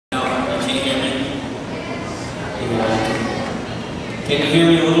Can you hear me? Can you hear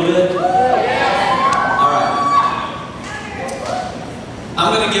me a little bit? Alright. I'm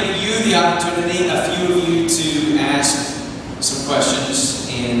going to give you the opportunity, a few of you, to ask some questions,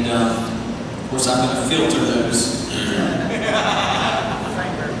 and of course I'm going to filter those.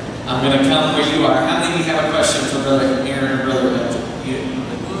 I'm going to come where you are. How many of you have a question for Brother Aaron and Brother Batchelor?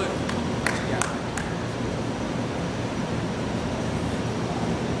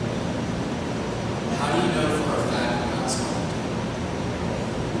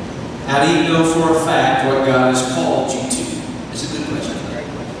 How do you know for a fact what God has called you to? It's a good question.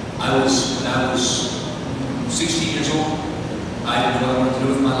 When I was 16 years old, I didn't know what I wanted to do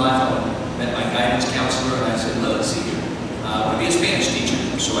with my life. I met my guidance counselor and I said, well, let's see here. I want to be a Spanish teacher.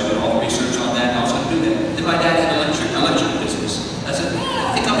 So I did all the research on that and I was going to do that. Then my dad had an electric business. I said,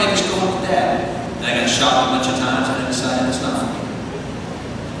 I think I'll maybe just go with Dad. And I got shocked a bunch of times and I decided it's not for me.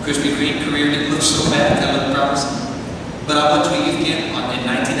 Krispy Kreme career didn't look so bad, kind of looked promising. But I went to a youth camp in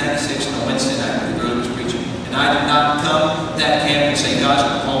 1996 on a Wednesday night where the girl was preaching. And I did not come to that camp and say, God's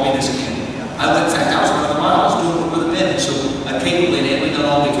going to call me this camp. In fact, I was running the mile. I was doing it with the men. So I capably, and we done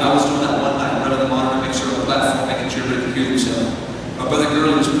all week. I was doing that one night, running the monitor mixer on the platform, making sure everybody could hear themselves. My brother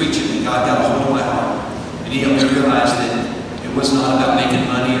Gurley was preaching, and God got a hold of my heart. And he helped me realize that it was not about making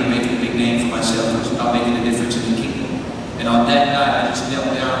money or making a big name for myself. It was about making a difference in the kingdom. And on that night, I just knelt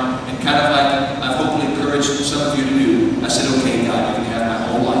down and kind of like I've hopefully encouraged some of you to do. I said, okay, God, you can have my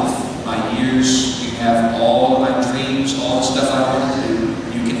whole life, my years, you can have all of my dreams, all the stuff I wanted to do,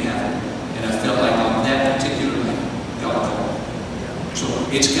 you can have it. And I felt like on that particular night, God called me. So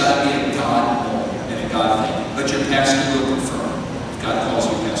it's got to be a God moment and a God thing. But your pastor will confirm. If God calls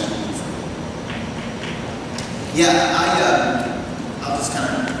you, pastor will confirm. Yeah, I'll just kind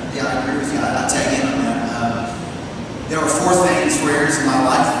of, I agree with you. I'll tag in on that. There were 4 things, 4 areas in my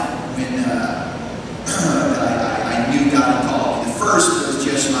life when I knew God had called me. The first was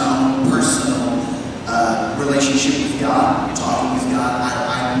just my own personal relationship with God, talking with God.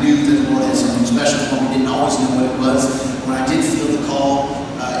 I knew that the Lord had something special for me. Didn't always know what it was. When I did feel the call,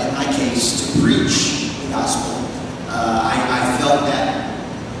 in my case, to preach the gospel, I felt that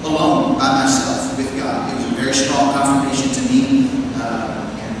alone by myself with God. It was a very strong confirmation to me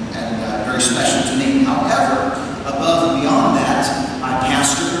and very special to me. However, above and beyond that, my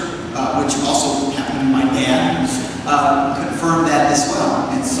pastor, which also happened to be my dad, confirmed that as well.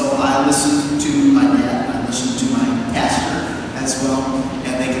 And so I listened to my dad, and I listened to my pastor as well,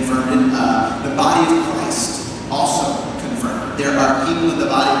 and they confirmed it. The body of Christ also confirmed. There are people in the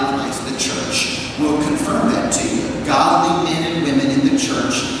body of Christ, the church, will confirm that to you. Godly men and women in the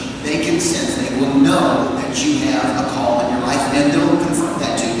church, they can sense, they will know that you have a call in your life, and they'll confirm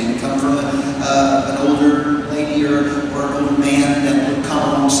that to you. They can come from an older lady or an older man that will come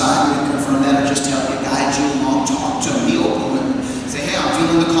alongside you and confirm that, or just help you, guide you along, talk to them, be open with them. Say, hey, I'm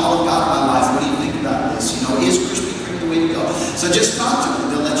feeling the call of God in my life. What do you think about this? You know, is Krispy Kreme the way to go? So just talk to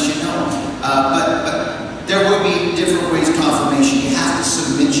them. They'll let you know. But there will be different ways of confirmation. You have to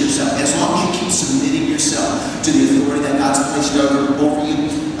submit yourself. As long as you keep submitting yourself to the authority that God's placed over you,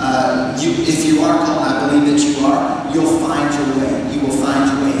 if you are called, I believe that you are, you'll find your way. You will find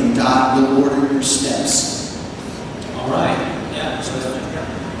your way, and God will order your steps. All right. Yeah. So I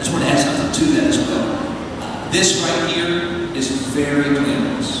just want to add something to that as well. This right here is very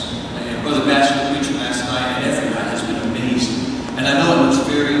glamorous. Brother Batchelor preaching last night and every night has been amazing. And I know it was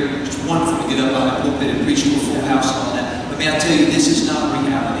just wonderful to get up on the pulpit and preach to a full house and all that. But may I tell you, this is not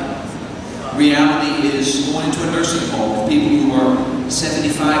reality. Reality is going into a nursing home with people who are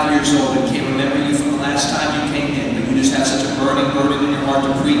 75 years old and can't remember you from the last time you came in, but you just have such a burning burden in your heart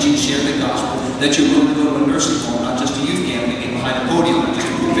to preach and share the gospel that you're willing to go to a nursing home, not just a youth camp, and get behind a podium, not just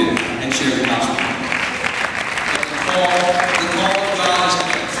a pulpit, and share the gospel. The call of God is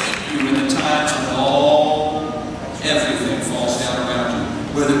going to keep you in the times when everything falls down around you,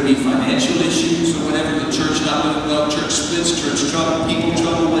 whether it be financial issues or whatever, the church not doing well, church splits, church trouble, people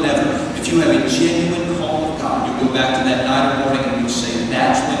trouble, whatever. If you have a genuine call of God, you go back to that night or morning and you say,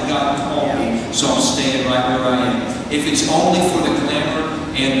 that's when God called me, so I'm staying right where I am. If it's only for the glamour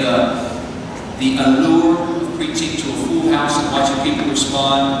and the allure of preaching to a full house and watching people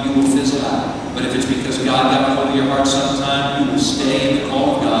respond, you will fizzle out. But if it's because God got a hold of your heart sometime, you will stay in the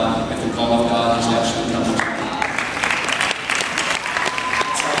call of God if the call of God has actually come to you.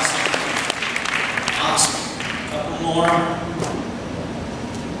 That's awesome. Awesome. A couple more.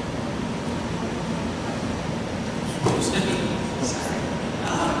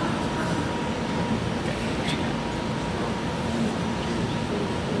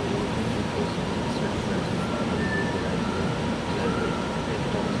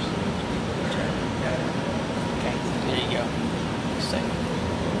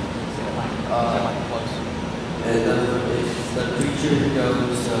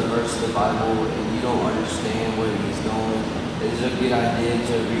 verse of the Bible and you don't understand where he's going, is it a good idea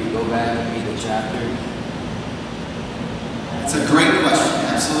to go back and read the chapter? It's a great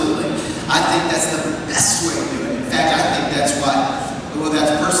question, absolutely. I think that's the best way to do it. In fact, I think that's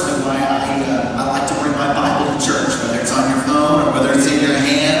that's personally why I like to bring my Bible to church, whether it's on your phone or whether it's in your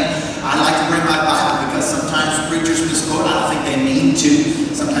hand. I like to bring my Bible because sometimes preachers misquote. I don't think they mean to.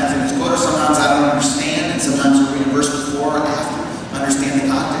 Sometimes they misquote, or sometimes I don't understand, and sometimes I read a verse before or after, understand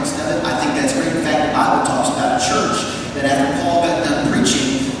the context of it. I think that's great. In fact, the Bible talks about a church that after Paul got done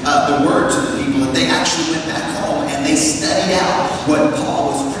preaching the word to the people, they actually went back home and they studied out what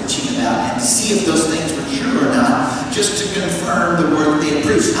Paul was preaching about and to see if those things were true or not, just to confirm the word that they had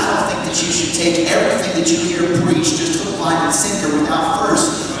preached. I don't think that you should take everything that you hear preached just to apply and sinker without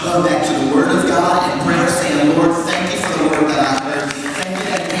first going back to the word of God and prayer, saying, Lord, thank you for the word that I heard. Thank you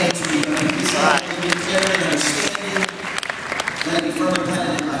that it came to me. Please help me get clear and understanding. Let it be firmly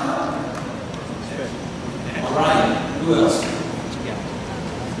planted in my heart. All right. Who else?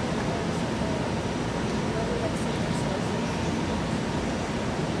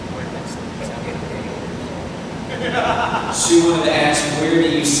 She wanted to ask, where do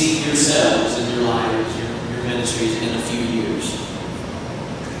you see yourselves in your lives, your ministries in a few years?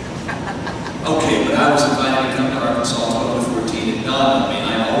 Okay, but I was invited to come to Arkansas 12 to 14, and dawned on me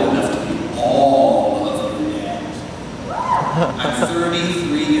I'm old enough to be all of your dads. I'm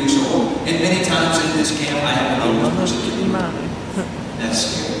 33 years old, and many times in this camp I have been able to persecute. That's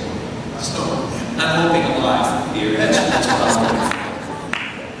scary. So, I'm hoping alive here. That's what I'm hoping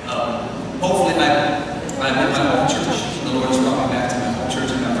for. Hopefully I'm in my home church. The Lord has brought me back to my home church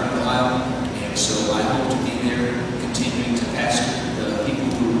in my front of the aisle, and so I hope to be there, continuing to pastor the people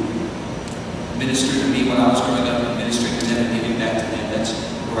who ministered to me when I was growing up, and ministering to them and giving back to them. That's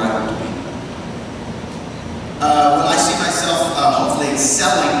where I hope to be. Well, I see myself hopefully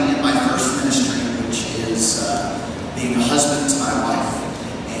excelling in my first ministry, which is being a husband to my wife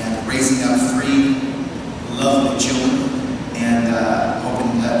and raising up 3 lovely children, and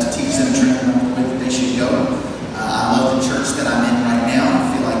hoping to teach them, train them the way that they should go. I love the church that I'm in right now. I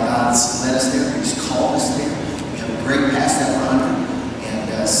feel like God's led us there. He's called us there. We have a great past that we're under,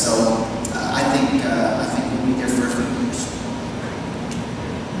 and so I think we'll be there for a few years.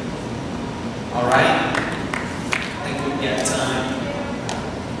 All right. I think we've got time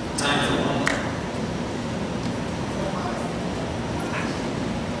for one.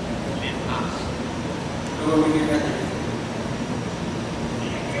 Who are we here right now?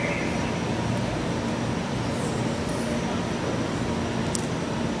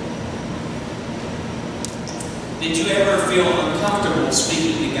 Did you ever feel uncomfortable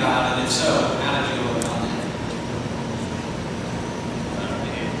speaking to God, and if so, how did you overcome that?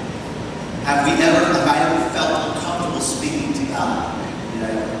 Have I ever felt uncomfortable speaking to God?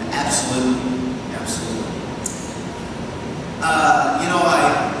 Absolutely, absolutely.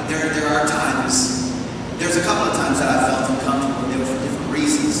 There are times. There's a couple of times that I felt uncomfortable. They were for different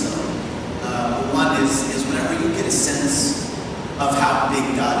reasons, though. One is whenever you get a sense of how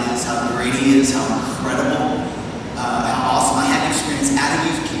big God is, how great He is, how incredible. How awesome. I had an experience at a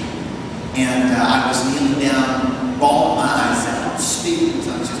youth camp, and I was kneeling down, bawling my eyes out, speaking in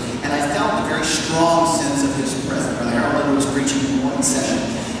tongues, and I felt a very strong sense of His presence. Brother Harold was preaching in the morning session,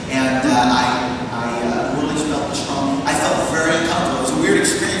 and I really felt strong. I felt very uncomfortable. It was a weird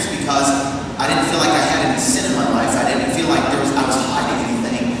experience because I didn't feel like I had any sin in my life. I didn't feel like I was hiding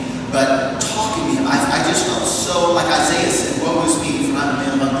anything. But talking to Him, I just felt so, like Isaiah said, woe is me, for I'm a man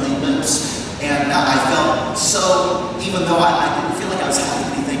of unclean lips. And I felt so, even though I didn't feel like I was hiding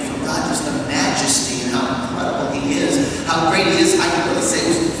anything from God, just the majesty and how incredible He is, how great He is, I can really say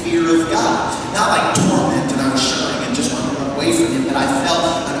it was the fear of God. Not like torment and I was shuddering and just wanted to run away from Him, but I felt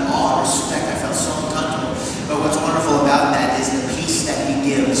an awe and respect. I felt so uncomfortable. But what's wonderful about that is the peace that He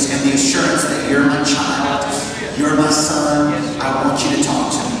gives and the assurance that you're my child, you're my son, I want you to talk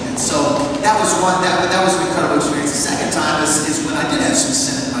to me. And so that was that was an incredible experience. The second time is when I did have some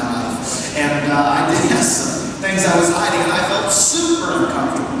sin in my life. And I did have some things I was hiding, and I felt super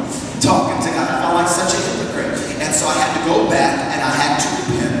uncomfortable talking to God. I felt like such a hypocrite. And so I had to go back, and I had to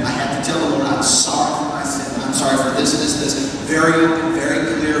repent. I had to tell the Lord, I'm sorry for my sin. I'm sorry for this. Very open, very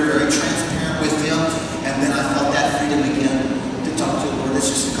clear, very transparent with Him. And then I felt that freedom again to talk to the Lord. It's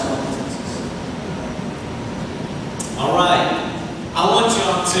just a couple of instances. All right. I want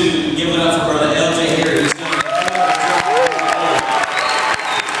y'all to give it up for Brother LJ here. He's doing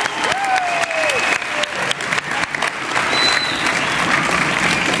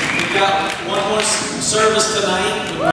We've got one more service tonight.